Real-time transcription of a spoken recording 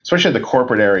especially the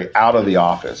corporate area, out of the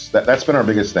office. That's been our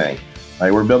biggest thing.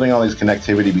 Like, we're building all these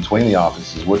connectivity between the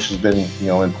offices, which has been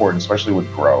important, especially with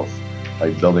growth,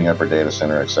 like building up our data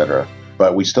center, et cetera.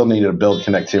 But we still needed to build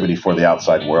connectivity for the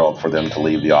outside world, for them to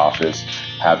leave the office,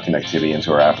 have connectivity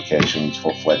into our applications,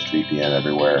 full-fledged VPN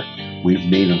everywhere. We've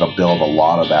needed to build a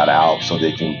lot of that out so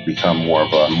they can become more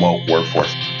of a remote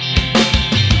workforce.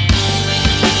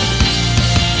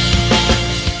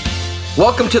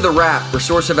 Welcome to The Wrap,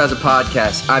 Resourcive as a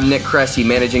podcast. I'm Nick Cressy,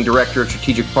 Managing Director of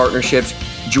Strategic Partnerships,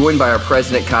 joined by our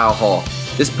President, Kyle Hall.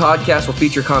 This podcast will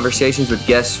feature conversations with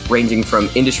guests ranging from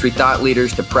industry thought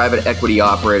leaders to private equity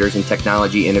operators and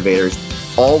technology innovators,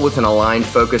 all with an aligned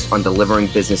focus on delivering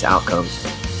business outcomes.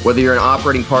 Whether you're an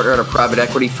operating partner at a private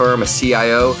equity firm, a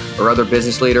CIO, or other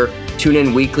business leader, tune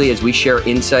in weekly as we share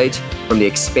insights from the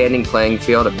expanding playing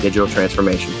field of digital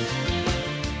transformation.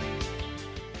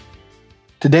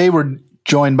 Today, we're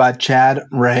joined by Chad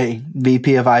Wray,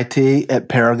 VP of IT at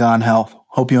Paragon Health.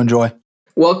 Hope you enjoy.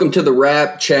 Welcome to The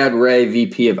Wrap, Chad Wray,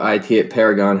 VP of IT at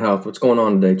Paragon Health. What's going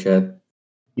on today, Chad?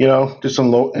 Just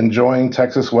enjoying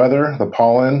Texas weather, the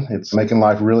pollen. It's making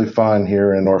life really fun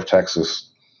here in North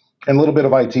Texas. And a little bit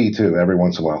of IT, too, every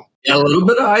once in a while. Yeah, a little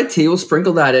bit of IT. We'll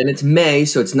sprinkle that in. It's May,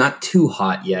 so it's not too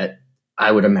hot yet,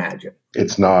 I would imagine.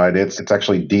 It's not. It's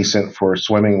actually decent for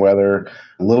swimming weather.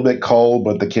 A little bit cold,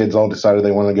 but the kids all decided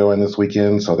they want to go in this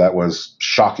weekend, so that was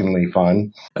shockingly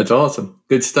fun. That's awesome.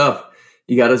 Good stuff.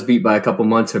 You got us beat by a couple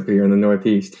months up here in the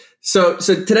Northeast. So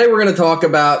today we're going to talk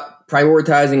about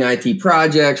prioritizing IT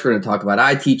projects. We're going to talk about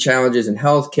IT challenges in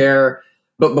healthcare.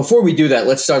 But before we do that,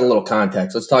 let's start a little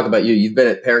context. Let's talk about you. You've been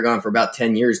at Paragon for about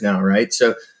 10 years now, right?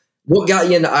 So what got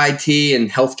you into IT and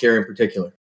healthcare in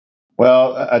particular?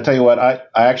 Well, I tell you what, I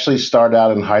actually started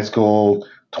out in high school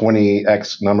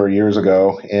 20X number of years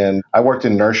ago, and I worked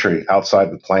in nursery outside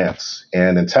the plants.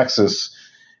 And in Texas,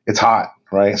 it's hot,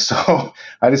 right? So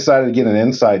I decided to get an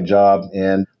inside job,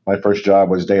 and my first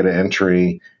job was data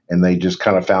entry, and they just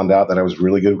kind of found out that I was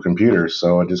really good with computers.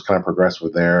 So I just kind of progressed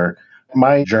with there.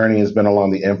 My journey has been along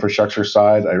the infrastructure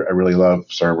side. I really love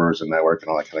servers and network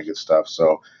and all that kind of good stuff.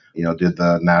 So, did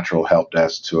the natural help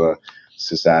desk to a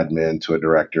sysadmin to a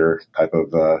director type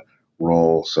of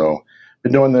role. So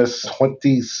been doing this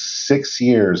 26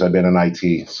 years. I've been in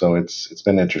IT. So it's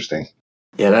been interesting.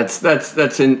 Yeah,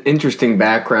 that's an interesting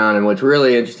background. And what's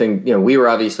really interesting, we were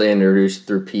obviously introduced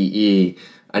through PE.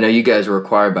 I know you guys were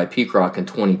acquired by PCROC in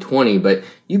 2020, but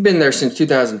you've been there since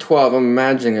 2012. I'm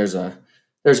imagining there's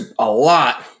a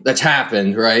lot that's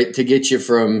happened, right, to get you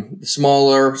from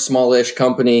smallish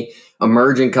company,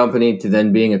 emerging company, to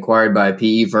then being acquired by a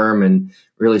PE firm and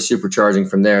really supercharging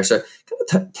from there. So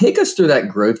take us through that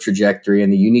growth trajectory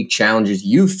and the unique challenges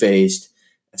you faced.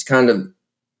 It's kind of,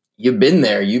 you've been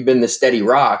there, you've been the steady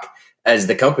rock as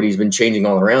the company's been changing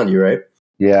all around you, right?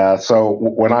 Yeah. So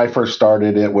when I first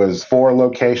started, it was 4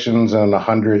 locations and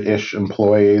 100-ish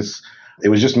employees. It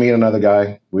was just me and another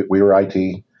guy. We were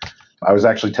IT. I was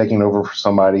actually taking over for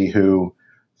somebody who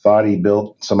thought he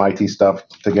built some IT stuff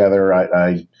together.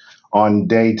 I on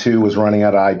day 2 was running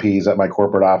out of IPs at my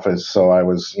corporate office. So I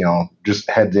was, just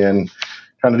heads in,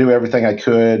 trying to do everything I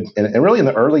could. And really in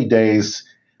the early days,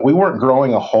 we weren't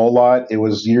growing a whole lot. It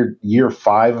was year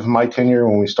 5 of my tenure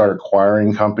when we started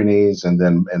acquiring companies and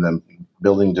then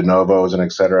building de novos and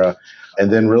et cetera. And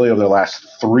then really over the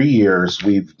last 3 years,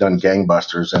 we've done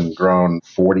gangbusters and grown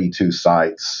 42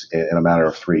 sites in a matter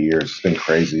of 3 years. It's been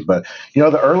crazy. But,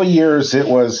 the early years, it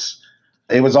was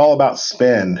all about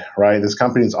spend, right? This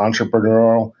company's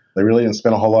entrepreneurial. They really didn't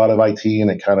spend a whole lot of IT,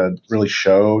 and it kind of really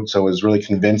showed. So it was really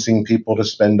convincing people to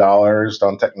spend dollars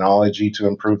on technology to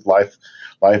improve life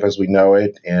as we know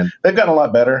it. And they've gotten a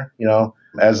lot better.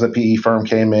 As the PE firm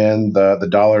came in, the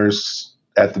dollars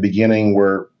at the beginning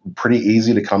were pretty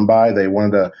easy to come by. They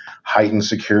wanted to heighten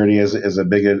security as a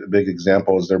big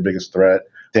example, as their biggest threat.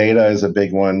 Data is a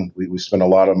big one. We spend a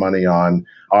lot of money on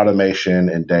automation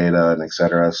and data and et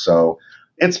cetera. So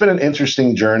it's been an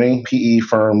interesting journey. PE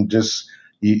firm, just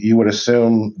you would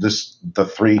assume the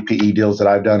 3 PE deals that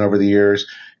I've done over the years,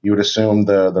 you would assume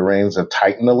the reins have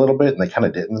tightened a little bit, and they kind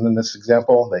of didn't in this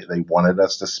example. They wanted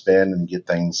us to spend and get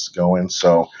things going.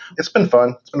 So it's been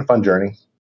fun. It's been a fun journey.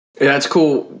 Yeah, that's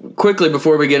cool. Quickly,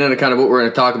 before we get into kind of what we're going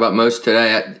to talk about most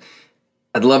today,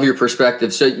 I'd love your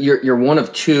perspective. So you're one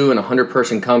of 2 in a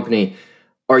 100-person company.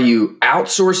 Are you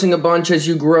outsourcing a bunch as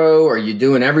you grow? Are you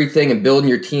doing everything and building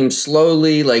your team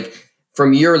slowly? Like,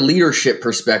 from your leadership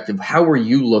perspective, how were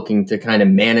you looking to kind of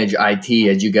manage IT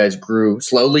as you guys grew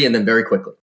slowly and then very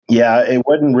quickly? Yeah, it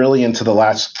wasn't really into the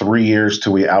last 3 years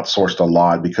till we outsourced a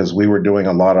lot because we were doing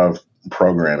a lot of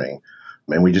programming.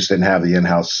 and we just didn't have the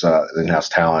in-house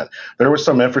talent. There were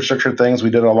some infrastructure things we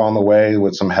did along the way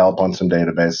with some help on some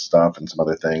database stuff and some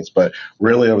other things. But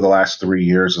really, over the last 3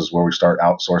 years is where we start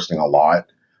outsourcing a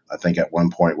lot. I think at one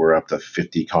point we're up to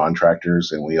 50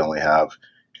 contractors, and we only have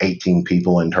 18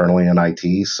 people internally in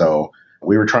IT. So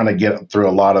we were trying to get through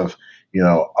a lot of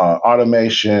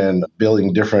automation,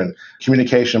 building different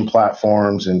communication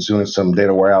platforms, and doing some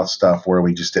data warehouse stuff where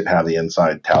we just didn't have the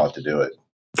inside talent to do it.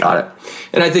 Got it.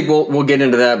 And I think we'll get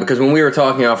into that, because when we were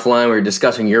talking offline, we were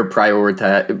discussing your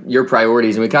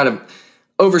priorities, and we kind of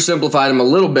oversimplified them a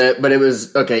little bit, but it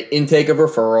was, okay, intake of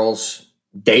referrals,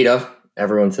 data,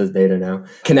 everyone says data now,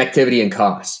 connectivity, and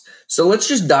costs. So let's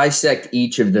just dissect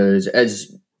each of those.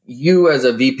 As you, as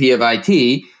a VP of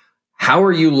IT, how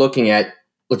are you looking at,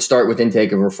 let's start with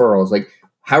intake of referrals. Like,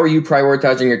 how are you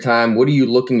prioritizing your time? What are you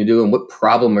looking to do, and what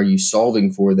problem are you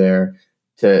solving for there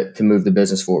to move the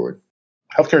business forward?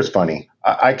 Healthcare is funny.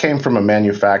 I came from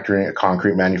a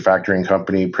concrete manufacturing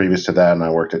company previous to that, and I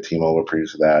worked at T-Mobile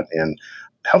previous to that. And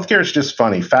healthcare is just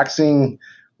funny. Faxing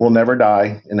will never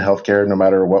die in healthcare, no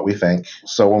matter what we think.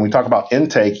 So when we talk about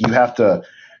intake, you have to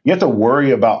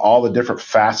worry about all the different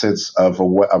facets of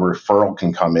what a referral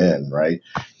can come in, right?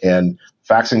 And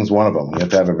faxing is one of them. You have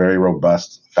to have a very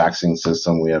robust faxing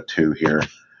system. We have 2 here.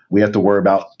 We have to worry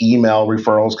about email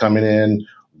referrals coming in,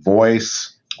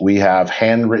 voice. We have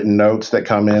handwritten notes that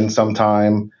come in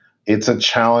sometime. It's a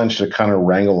challenge to kind of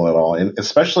wrangle it all. And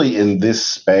especially in this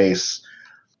space,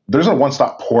 there's a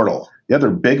one-stop portal. The other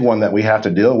big one that we have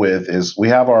to deal with is we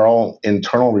have our own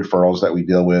internal referrals that we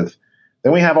deal with.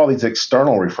 Then we have all these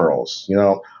external referrals.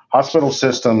 Hospital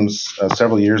systems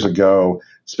several years ago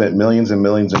spent millions and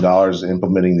millions of dollars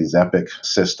implementing these Epic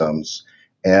systems.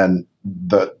 And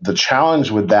the challenge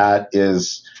with that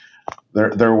is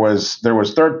there was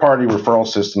third-party referral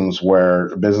systems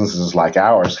where businesses like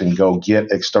ours can go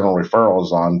get external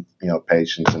referrals on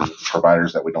patients and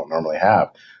providers that we don't normally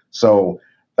have. So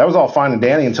that was all fine and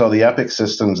dandy until the Epic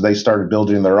systems, they started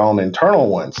building their own internal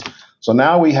ones. So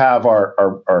now we have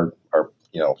our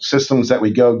systems that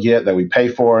we go get, that we pay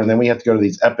for, and then we have to go to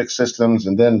these Epic systems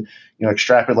and then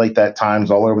extrapolate that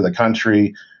times all over the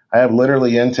country. I have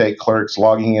literally intake clerks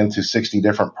logging into 60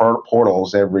 different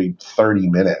portals every 30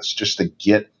 minutes just to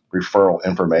get referral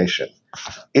information.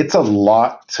 It's a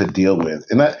lot to deal with.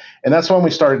 And that's when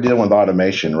we started dealing with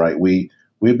automation, right? We've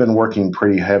been working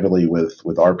pretty heavily with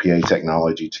RPA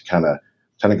technology to kind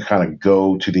of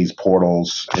go to these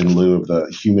portals in lieu of the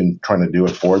human trying to do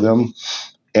it for them.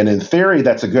 And in theory,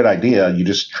 that's a good idea. You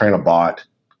just train a bot,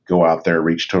 go out there,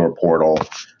 reach to a portal,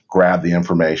 grab the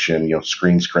information,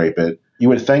 screen scrape it. You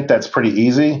would think that's pretty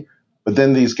easy, but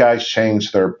then these guys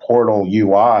change their portal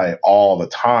UI all the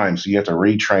time. So you have to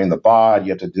retrain the bot.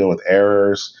 You have to deal with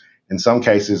errors. In some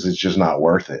cases, it's just not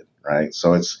worth it, right?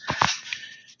 So it's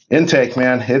intake,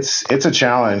 man. It's a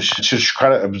challenge to try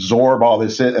to absorb all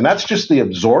this in. And that's just the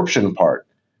absorption part,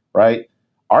 right?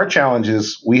 Our challenge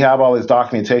is we have all this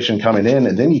documentation coming in,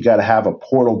 and then you got to have a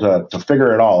portal to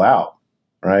figure it all out,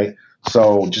 right?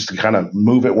 So just to kind of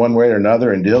move it one way or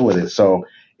another and deal with it. So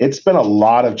it's been a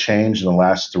lot of change in the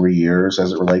last 3 years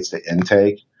as it relates to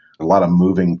intake, a lot of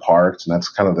moving parts, and that's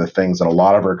kind of the things that a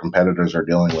lot of our competitors are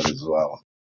dealing with as well.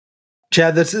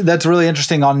 Chad, that's really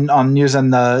interesting on using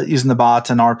the bots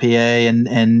and RPA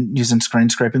and using screen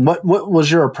scraping. What was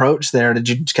your approach there? Did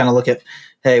you just kind of look at,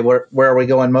 hey, where are we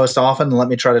going most often, and let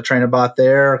me try to train a bot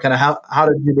there? Kind of how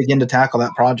did you begin to tackle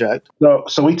that project?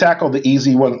 So we tackled the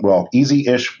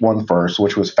easy-ish one first,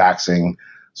 which was faxing.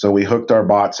 So we hooked our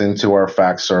bots into our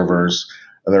fax servers.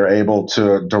 They're able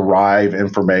to derive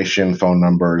information, phone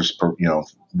numbers,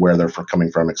 where they're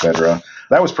coming from, et cetera.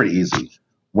 That was pretty easy.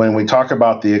 When we talk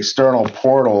about the external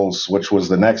portals, which was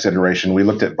the next iteration, we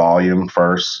looked at volume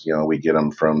first. We get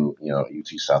them from, UT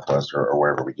Southwest or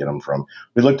wherever we get them from.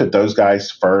 We looked at those guys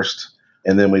first,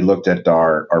 and then we looked at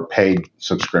our paid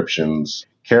subscriptions.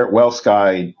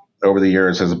 WellSky over the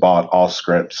years has bought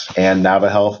Allscripts and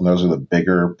NavaHealth, and those are the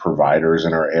bigger providers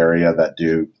in our area that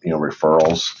do,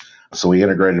 referrals. So we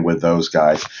integrated with those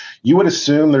guys. You would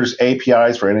assume there's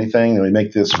APIs for anything, and we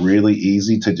make this really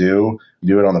easy to do. You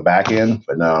do it on the back end,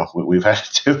 but no, we've had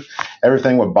to do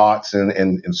everything with bots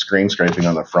and screen scraping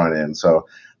on the front end. So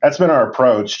that's been our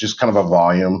approach, just kind of a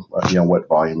volume, what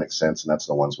volume makes sense, and that's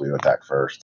the ones we attack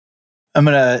first. I'm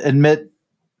going to admit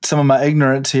some of my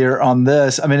ignorance here on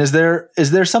this. I mean, is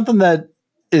there something that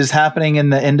is happening in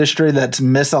the industry that's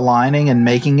misaligning and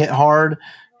making it hard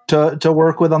to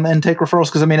work with on the intake referrals?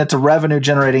 Because, it's a revenue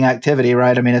generating activity,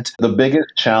 right? It's the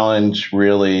biggest challenge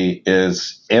really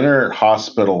is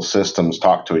inter-hospital systems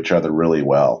talk to each other really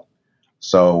well.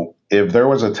 So if there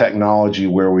was a technology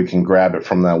where we can grab it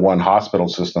from that one hospital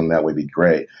system, that would be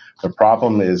great. The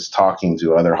problem is talking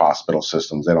to other hospital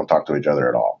systems. They don't talk to each other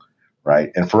at all, right?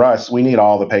 And for us, we need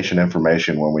all the patient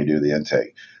information when we do the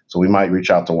intake. So we might reach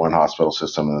out to one hospital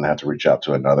system and then have to reach out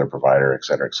to another provider, et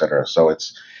cetera, et cetera. So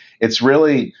it's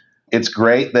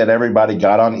great that everybody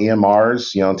got on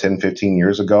EMRs, 10, 15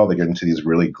 years ago. They get into these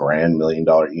really grand $1 million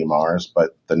EMRs,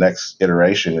 but the next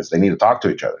iteration is they need to talk to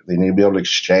each other. They need to be able to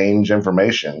exchange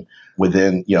information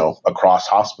within, across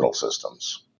hospital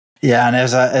systems. Yeah, and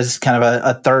as kind of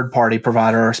a third party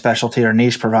provider or specialty or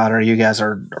niche provider, you guys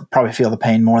are probably feel the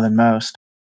pain more than most.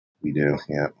 We do,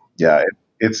 yeah.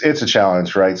 It's a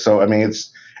challenge, right? So I mean,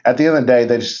 it's at the end of the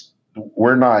day,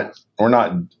 we're not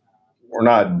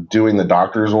doing the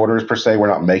doctor's orders per se. We're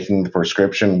not making the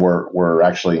prescription. We're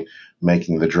actually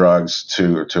making the drugs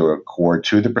to accord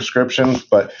to the prescriptions,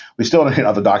 but we still need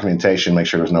all the documentation, make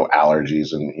sure there's no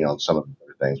allergies and some of the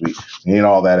other things. We need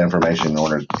all that information in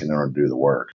order to do the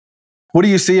work. What do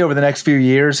you see over the next few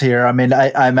years here? I mean,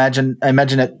 I imagine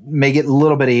it may get a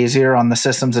little bit easier on the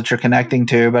systems that you're connecting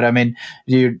to, but I mean,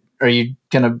 are you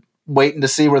kind of waiting to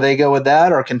see where they go with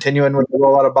that, or continuing with the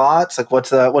rollout of bots? Like, what's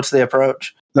the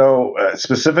approach? So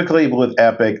specifically with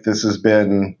Epic, there's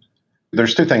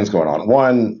two things going on.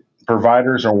 One,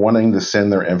 providers are wanting to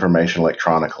send their information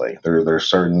electronically. There are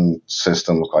certain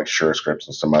systems like SureScripts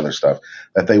and some other stuff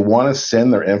that they want to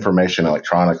send their information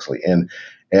electronically.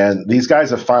 And these guys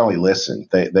have finally listened.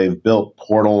 They've built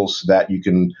portals that you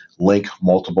can link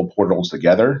multiple portals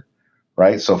together,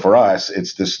 right? So for us,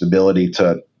 it's this ability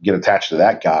to get attached to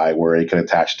that guy where he can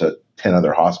attach to 10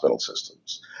 other hospital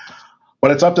systems.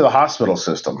 But it's up to the hospital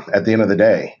system at the end of the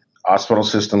day. Hospital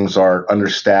systems are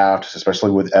understaffed,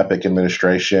 especially with Epic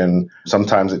administration.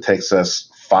 Sometimes it takes us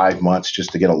 5 months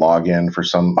just to get a login for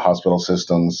some hospital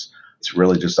systems. It's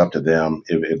really just up to them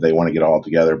if they want to get all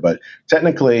together. But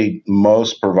technically,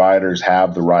 most providers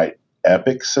have the right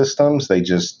Epic systems. They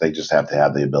just have to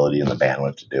have the ability and the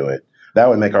bandwidth to do it. That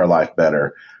would make our life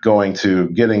better.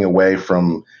 Getting away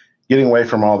from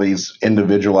all these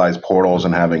individualized portals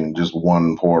and having just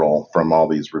one portal from all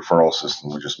these referral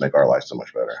systems would just make our life so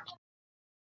much better.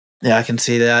 Yeah, I can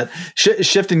see that.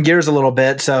 Shifting gears a little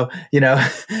bit. So,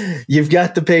 you've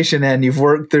got the patient in, you've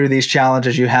worked through these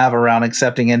challenges you have around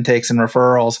accepting intakes and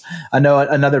referrals. I know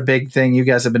another big thing you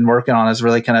guys have been working on is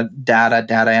really kind of data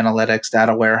analytics,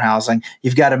 data warehousing.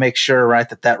 You've got to make sure, right,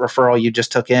 that referral you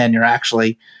just took in, you're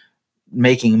actually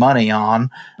making money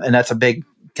on. And that's a big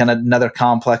kind of another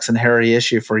complex and hairy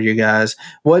issue for you guys.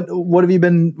 What have you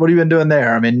been doing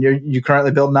there? I mean, you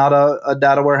currently building out a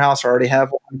data warehouse or already have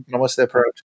one? What's the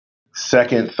approach?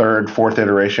 Second, third, fourth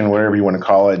iteration, whatever you want to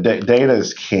call it. Data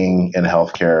is king in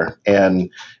healthcare. And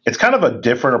it's kind of a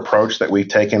different approach that we've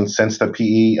taken since the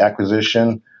PE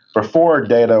acquisition. Before,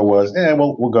 data was,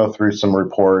 we'll go through some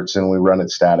reports and we run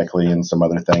it statically and some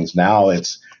other things. Now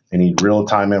they need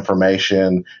real-time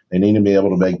information. They need to be able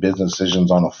to make business decisions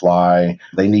on the fly.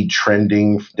 They need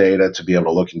trending data to be able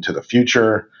to look into the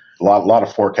future. A lot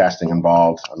of forecasting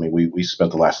involved. I mean, we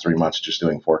spent the last 3 months just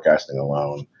doing forecasting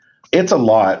alone. It's a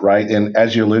lot, right? And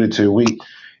as you alluded to,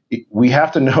 we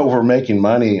have to know we're making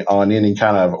money on any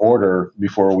kind of order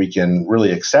before we can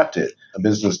really accept it. A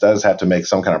business does have to make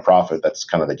some kind of profit. That's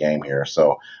kind of the game here.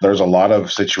 So there's a lot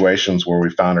of situations where we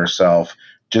found ourselves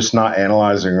just not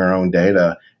analyzing our own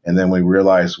data, and then we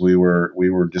realized we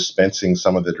were dispensing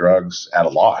some of the drugs at a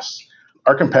loss.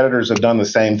 Our competitors have done the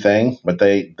same thing, but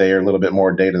they are a little bit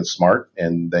more data smart,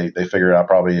 and they figure it out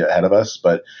probably ahead of us.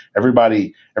 But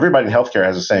everybody in healthcare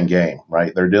has the same game,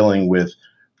 right? They're dealing with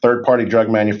third-party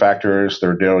drug manufacturers.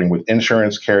 They're dealing with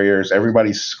insurance carriers.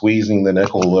 Everybody's squeezing the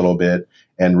nickel a little bit.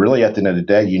 And really, at the end of the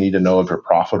day, you need to know if you're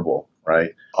profitable,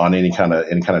 right, on any kind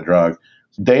of drug.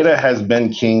 Data has been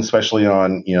king, especially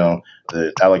on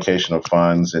the allocation of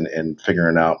funds and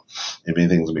figuring out if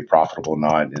anything's going to be profitable or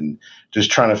not, and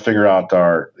just trying to figure out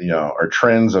our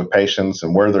trends of patients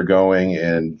and where they're going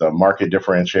and the market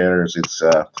differentiators. It's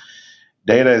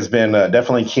data has been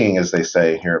definitely king, as they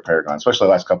say here at Paragon, especially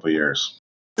the last couple of years.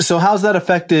 So how's that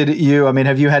affected you? I mean,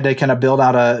 have you had to kind of build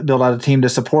out a team to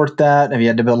support that? Have you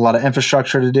had to build a lot of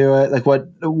infrastructure to do it? Like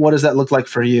what does that look like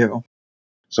for you?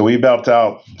 So we built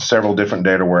out several different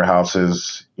data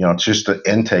warehouses, just to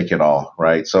intake it all,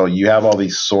 right? So you have all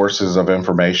these sources of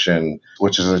information,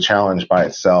 which is a challenge by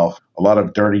itself. A lot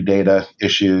of dirty data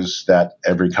issues that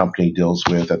every company deals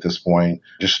with at this point,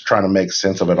 just trying to make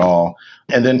sense of it all.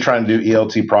 And then trying to do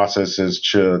ELT processes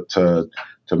to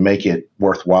make it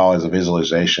worthwhile as a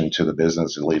visualization to the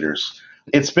business and leaders.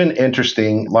 It's been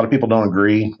interesting. A lot of people don't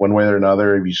agree one way or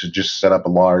another. You should just set up a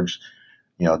large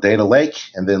data lake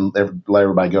and then let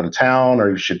everybody go to town, or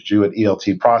you should do an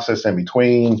ELT process in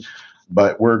between.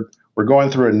 But we're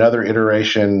going through another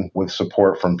iteration with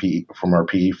support from our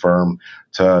PE firm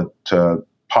to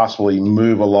possibly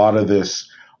move a lot of this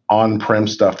on-prem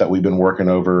stuff that we've been working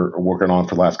on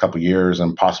for the last couple of years,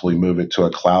 and possibly move it to a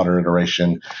cloud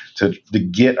iteration to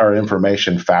get our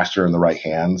information faster in the right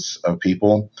hands of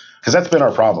people. Because that's been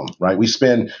our problem, right? We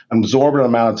spend an absorbent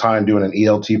amount of time doing an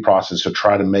ELT process to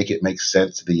try to make it make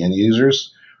sense to the end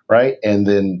users, right? And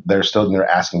then they're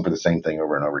asking for the same thing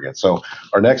over and over again. So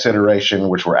our next iteration,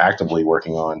 which we're actively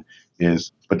working on,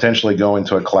 is potentially going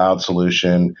to a cloud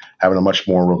solution, having a much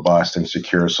more robust and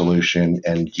secure solution,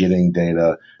 and getting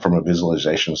data from a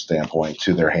visualization standpoint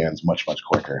to their hands much, much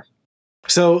quicker.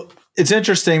 So it's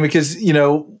interesting because,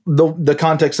 the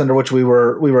context under which we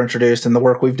were introduced and the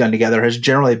work we've done together has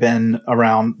generally been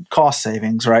around cost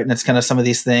savings, right? And it's kind of some of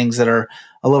these things that are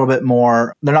a little bit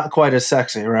more, they're not quite as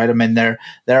sexy, right? I mean, they're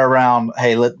around,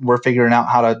 hey, we're figuring out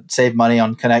how to save money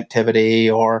on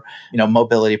connectivity or,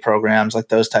 mobility programs, like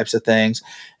those types of things.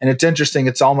 And it's interesting.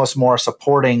 It's almost more a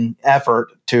supporting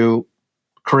effort to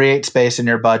create space in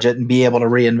your budget and be able to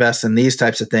reinvest in these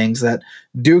types of things that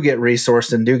do get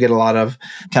resourced and do get a lot of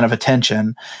kind of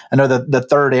attention. I know that the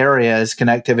third area is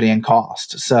connectivity and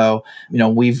cost. So,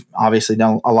 we've obviously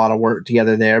done a lot of work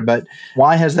together there, but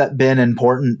why has that been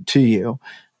important to you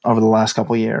over the last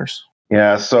couple of years?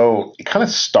 Yeah, so it kind of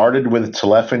started with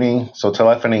telephony. So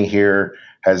telephony here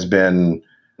has been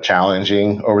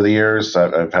challenging over the years.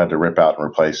 I've had to rip out and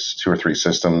replace 2 or 3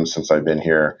 systems since I've been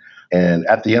here. And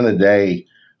at the end of the day,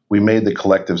 we made the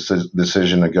collective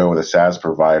decision to go with a SaaS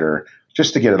provider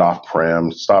just to get it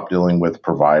off-prem, stop dealing with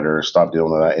providers, stop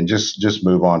dealing with that, and just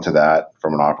move on to that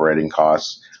from an operating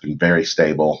cost. It's been very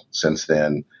stable since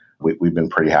then. We've been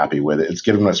pretty happy with it. It's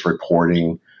given us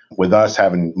reporting. With us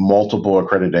having multiple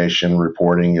accreditation,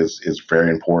 reporting is very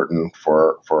important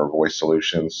for our voice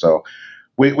solutions. So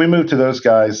we moved to those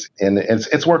guys, and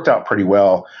it's worked out pretty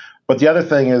well. But the other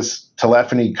thing is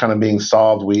telephony kind of being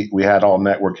solved. We had all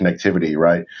network connectivity,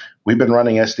 right? We've been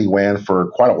running SD-WAN for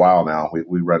quite a while now.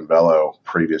 We run Velo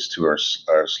previous to our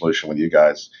solution with you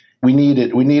guys. We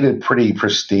needed pretty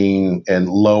pristine and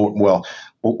low,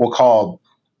 we'll call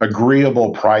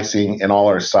agreeable pricing in all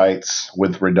our sites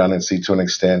with redundancy to an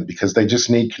extent, because they just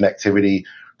need connectivity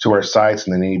to our sites,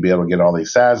 and they need to be able to get all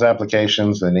these SaaS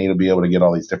applications. They need to be able to get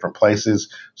all these different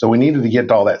places. So we needed to get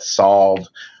all that solved.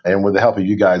 And with the help of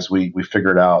you guys, we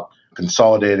figured out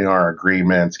consolidating our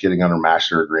agreements, getting under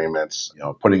master agreements,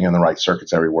 putting in the right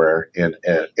circuits everywhere. And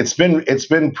it's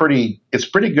pretty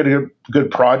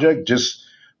good project, just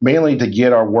mainly to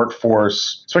get our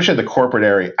workforce, especially the corporate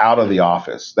area, out of the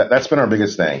office. That's been our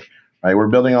biggest thing. Right? We're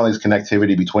building all these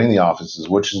connectivity between the offices,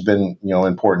 which has been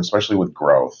important, especially with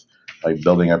growth, like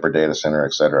building up our data center,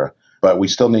 et cetera. But we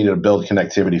still needed to build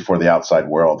connectivity for the outside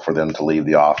world, for them to leave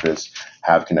the office,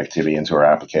 have connectivity into our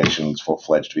applications,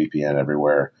 full-fledged VPN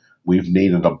everywhere. We've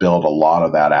needed to build a lot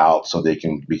of that out so they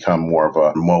can become more of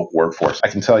a remote workforce. I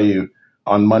can tell you,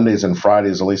 on Mondays and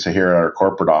Fridays, at least here at our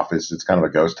corporate office, it's kind of a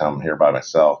ghost town here by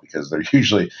myself, because that's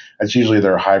usually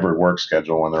their hybrid work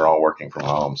schedule when they're all working from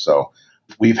home. So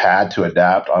we've had to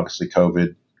adapt. Obviously,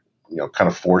 COVID, kind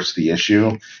of forced the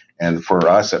issue. And for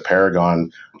us at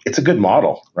Paragon, it's a good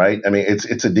model, right? I mean,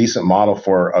 it's a decent model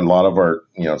for a lot of our,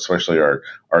 especially our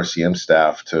RCM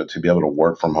staff to be able to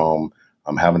work from home,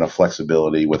 having a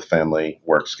flexibility with family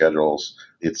work schedules.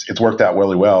 It's worked out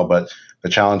really well, but the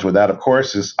challenge with that, of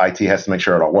course, is IT has to make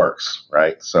sure it all works,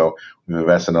 right? So we've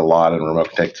invested a lot in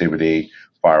remote connectivity,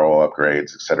 firewall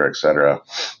upgrades, et cetera,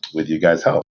 with you guys'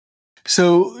 help.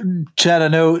 So, Chad, I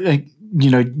know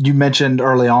you mentioned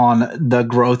early on the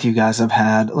growth you guys have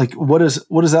had. Like, what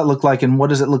does that look like, and what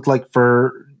does it look like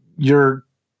for your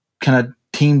kind of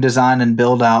team design and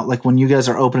build out? Like when you guys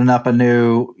are opening up a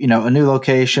new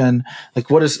location, like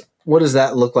what does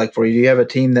that look like for you? Do you have a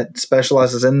team that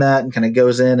specializes in that and kind of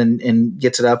goes in and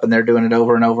gets it up and they're doing it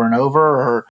over and over and over?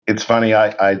 Or it's funny,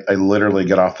 I literally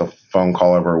get off the phone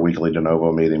call over a weekly de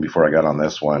novo meeting before I got on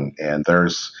this one, and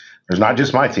there's not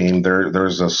just my team.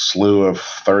 There's a slew of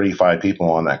 35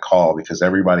 people on that call, because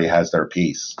everybody has their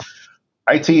piece.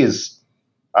 IT is,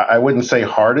 I wouldn't say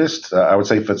hardest. I would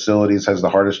say facilities has the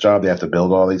hardest job. They have to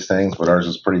build all these things, but ours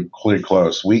is pretty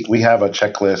close. We have a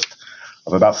checklist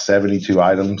of about 72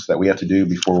 items that we have to do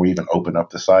before we even open up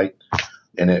the site.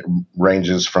 And it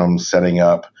ranges from setting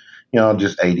up,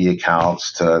 just AD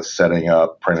accounts to setting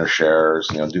up printer shares,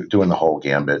 doing the whole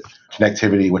gambit.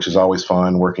 Connectivity, which is always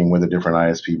fun, working with the different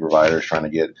ISP providers, trying to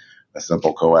get a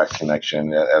simple coax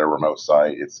connection at a remote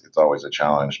site. It's always a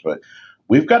challenge. But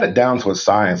we've got it down to a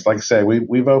science. Like I say,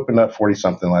 we've opened up 40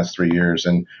 something the last 3 years,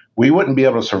 and we wouldn't be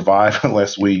able to survive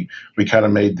unless we kind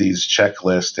of made these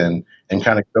checklists and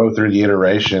kind of go through the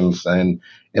iterations. And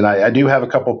I do have a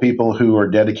couple people who are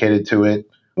dedicated to it.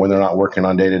 When they're not working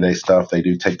on day-to-day stuff, they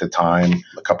do take the time.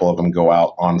 A couple of them go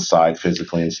out on site,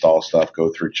 physically install stuff, go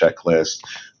through checklists.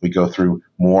 We go through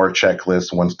more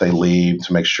checklists once they leave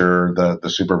to make sure the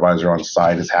supervisor on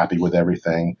site is happy with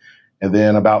everything. And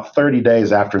then about 30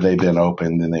 days after they've been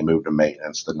open, then they move to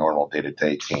maintenance, the normal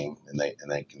day-to-day team, and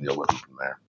they can deal with it from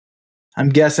there. I'm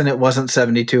guessing it wasn't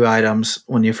 72 items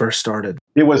when you first started.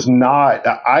 It was not.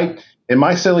 In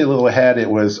my silly little head, it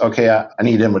was, okay, I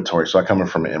need inventory. So I come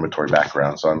from an inventory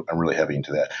background, so I'm really heavy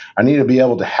into that. I need to be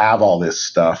able to have all this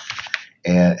stuff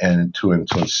and to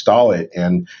install it.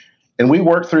 And we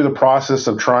worked through the process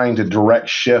of trying to direct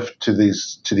shift to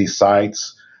these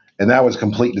sites. And that was a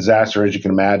complete disaster, as you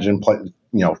can imagine.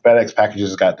 FedEx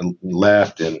packages got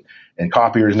left and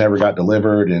copiers never got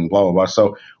delivered and blah, blah, blah.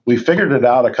 So we figured it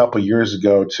out a couple of years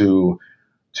ago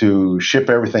to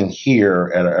ship everything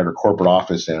here at our corporate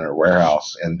office in our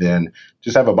warehouse, and then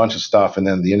just have a bunch of stuff. And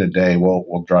then at the end of the day,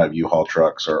 we'll drive U-Haul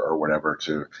trucks or whatever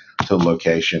to the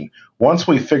location. Once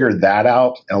we figured that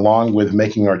out, along with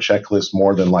making our checklist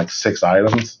more than like 6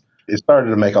 items, it started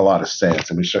to make a lot of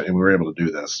sense. And we were able to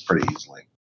do this pretty easily.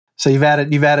 So you've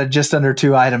added just under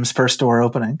 2 items per store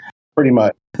opening. Pretty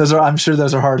much. I'm sure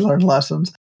those are hard-learned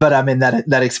lessons. But I mean,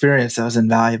 that experience was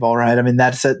invaluable, right? I mean,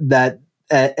 that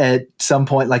at some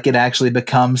point, like, it actually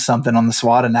becomes something on the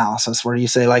SWOT analysis where you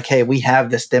say, like, hey, we have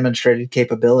this demonstrated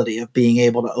capability of being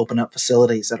able to open up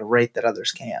facilities at a rate that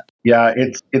others can't. Yeah,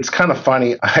 it's kind of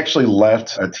funny. I actually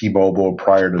left T-Mobile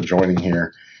prior to joining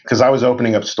here because I was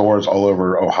opening up stores all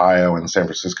over Ohio and San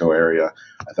Francisco area.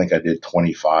 I think I did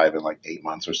 25 in like 8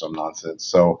 months or some nonsense.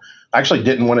 So I actually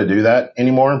didn't want to do that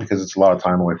anymore because it's a lot of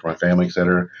time away from my family, et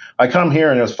cetera. I come here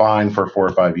and it was fine for 4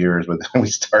 or 5 years, but then we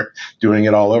start doing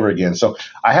it all over again. So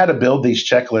I had to build these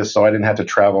checklists so I didn't have to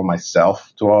travel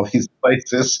myself to all these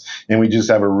places. And we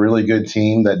just have a really good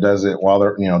team that does it while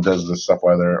they're, does this stuff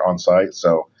while they're on site.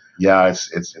 So yeah,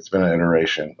 it's been an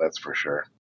iteration, that's for sure.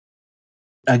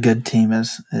 A good team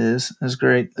is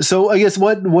great. So I guess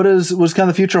what's kind of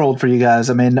the future hold for you guys?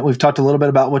 I mean, we've talked a little bit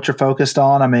about what you're focused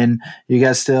on. I mean, you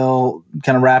guys still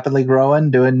kind of rapidly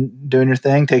growing, doing your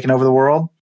thing, taking over the world?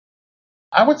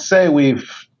 I would say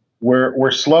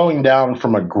we're slowing down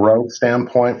from a growth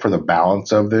standpoint for the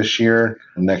balance of this year.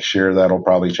 Next year that'll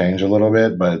probably change a little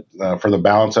bit, but for the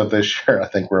balance of this year, I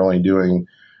think we're only doing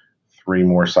 3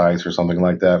 more sites or something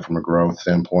like that from a growth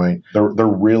standpoint. They're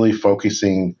really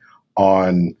focusing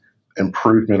on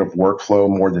improvement of workflow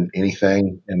more than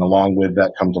anything. And along with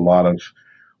that comes a lot of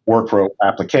workflow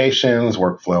applications,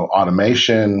 workflow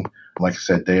automation. Like I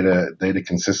said, data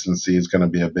consistency is going to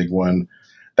be a big one.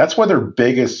 That's where their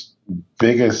biggest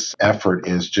effort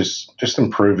is just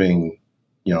improving,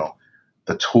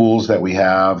 the tools that we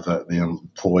have, the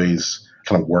employees'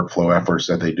 kind of workflow efforts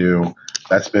that they do.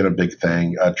 That's been a big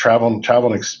thing. Travel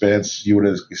and expense, you would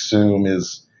assume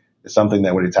is something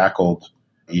that would have tackled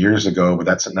years ago, but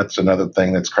that's another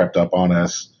thing that's crept up on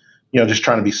us. Just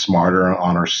trying to be smarter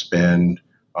on our spend,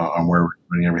 on where we're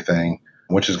doing everything,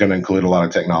 which is going to include a lot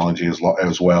of technology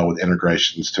as well with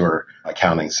integrations to our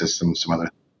accounting systems, some other.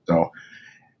 So,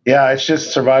 yeah, it's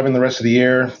just surviving the rest of the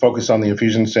year, focus on the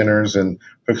infusion centers, and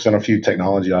focus on a few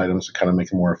technology items to kind of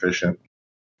make it more efficient.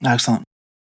 Excellent.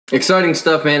 Exciting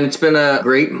stuff, man. It's been a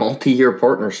great multi-year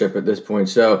partnership at this point.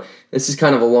 So this is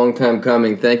kind of a long time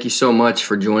coming. Thank you so much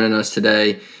for joining us today.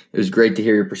 It was great to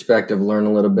hear your perspective, learn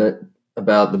a little bit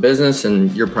about the business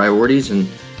and your priorities, and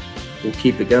we'll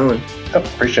keep it going. Yep,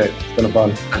 appreciate it. It's been fun.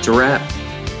 That's a wrap.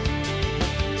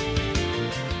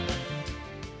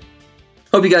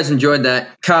 Hope you guys enjoyed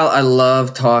that. Kyle, I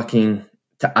love talking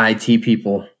to IT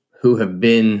people who have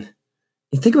been,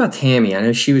 you think about Tammy. I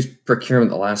know she was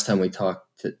procurement the last time we talked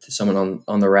to someone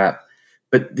on the wrap,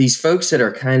 but these folks that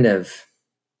are kind of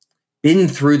been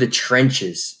through the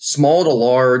trenches, small to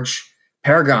large.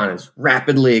 Paragon has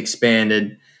rapidly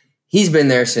expanded. He's been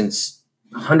there since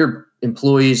 100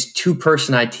 employees,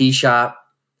 2-person IT shop.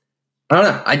 I don't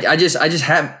know.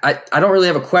 I don't really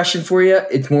have a question for you.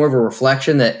 It's more of a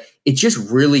reflection that it's just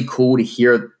really cool to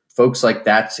hear folks like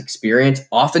that's experience.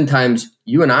 Oftentimes,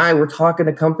 you and I were talking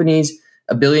to companies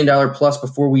 $1 billion plus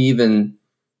before we even,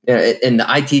 and the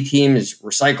IT team is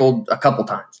recycled a couple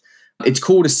times. It's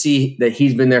cool to see that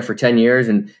he's been there for 10 years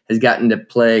and has gotten to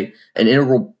play an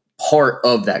integral part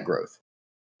of that growth.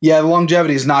 Yeah, the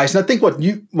longevity is nice. And I think what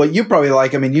you probably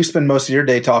like, I mean, you spend most of your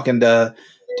day talking to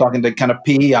kind of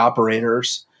PE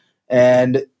operators,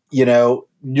 and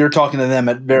you're talking to them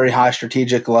at very high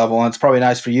strategic level, and it's probably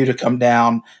nice for you to come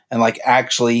down and like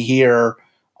actually hear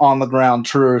on the ground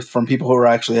truth from people who are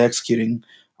actually executing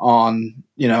on,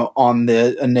 on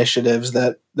the initiatives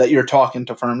that you're talking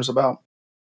to firms about.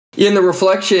 Yeah, in the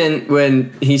reflection,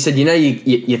 when he said,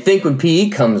 you think when PE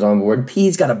comes on board,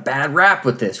 PE's got a bad rap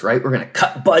with this, right? We're going to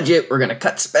cut budget, we're going to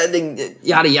cut spending,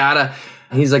 yada, yada.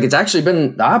 And he's like, it's actually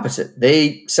been the opposite.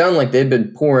 They sound like they've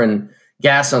been pouring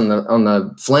gas on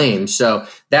the flames. So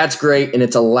that's great. And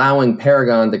it's allowing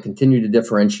Paragon to continue to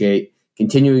differentiate,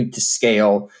 continue to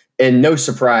scale. And no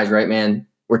surprise, right, man?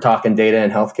 We're talking data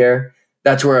and healthcare.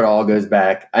 That's where it all goes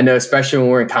back. I know, especially when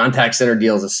we're in contact center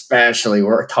deals, especially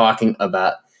we're talking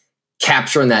about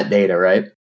capturing that data, right?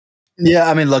 Yeah,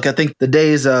 I mean, look, I think the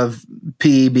days of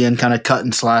PE being kind of cut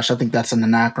and slash, I think that's an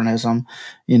anachronism.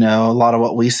 A lot of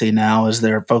what we see now is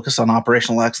their focus on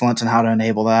operational excellence and how to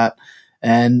enable that.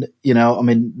 And,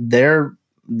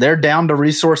 they're down to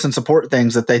resource and support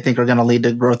things that they think are going to lead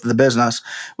to growth of the business,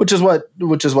 which is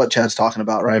what Chad's talking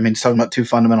about, right? I mean, he's talking about two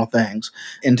fundamental things: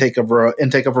 intake of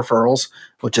referrals,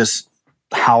 which is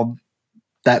how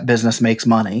that business makes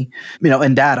money,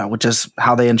 and data, which is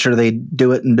how they ensure they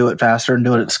do it faster and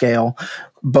do it at scale.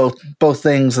 Both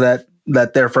things that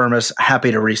their firm is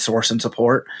happy to resource and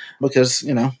support, because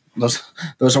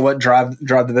those are what drive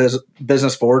the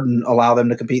business forward and allow them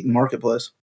to compete in the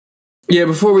marketplace. Yeah,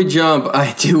 before we jump,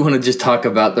 I do want to just talk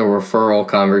about the referral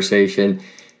conversation.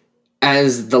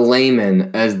 As the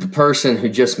layman, as the person who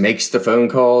just makes the phone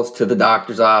calls to the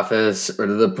doctor's office or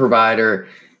to the provider,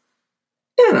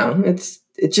 it's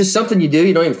just something you do.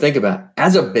 You don't even think about.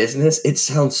 As a business, it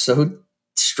sounds so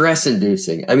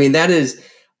stress-inducing. I mean,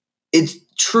 it's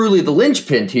truly the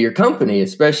linchpin to your company,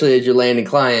 especially as you're landing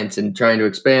clients and trying to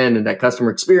expand, and that customer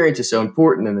experience is so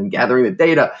important, and then gathering the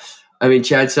data. I mean,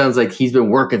 Chad sounds like he's been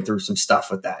working through some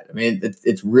stuff with that. I mean,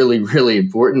 it's really, really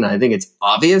important. I think it's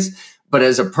obvious. But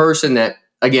as a person that,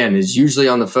 again, is usually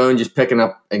on the phone just picking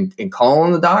up and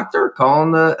calling the doctor,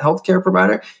 calling the healthcare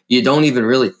provider, you don't even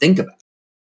really think about it.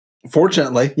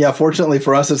 Fortunately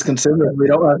for us as consumers, we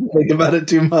don't have to think about it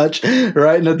too much,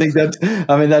 right? And I think that's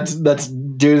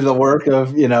due to the work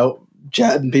of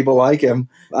Chad and people like him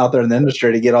out there in the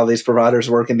industry to get all these providers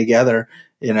working together.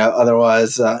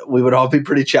 Otherwise we would all be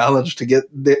pretty challenged to get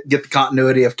the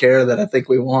continuity of care that I think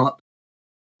we want.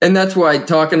 And that's why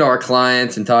talking to our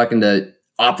clients and talking to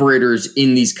operators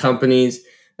in these companies,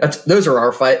 those are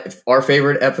our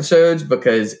favorite episodes,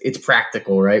 because it's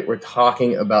practical, right? We're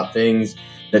talking about things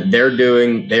that they're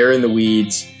doing, they're in the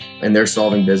weeds, and they're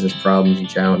solving business problems and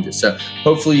challenges. So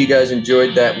hopefully you guys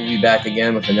enjoyed that. We'll be back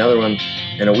again with another one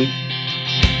in a week.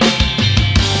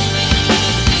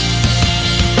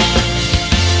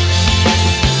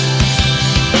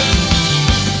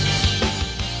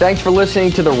 Thanks for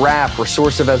listening to The Wrap,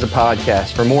 Resourcive as a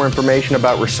podcast. For more information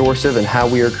about Resourcive and how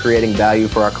we are creating value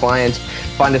for our clients,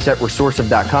 find us at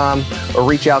resourcive.com or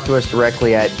reach out to us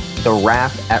directly at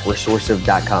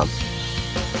thewrap@resourcive.com.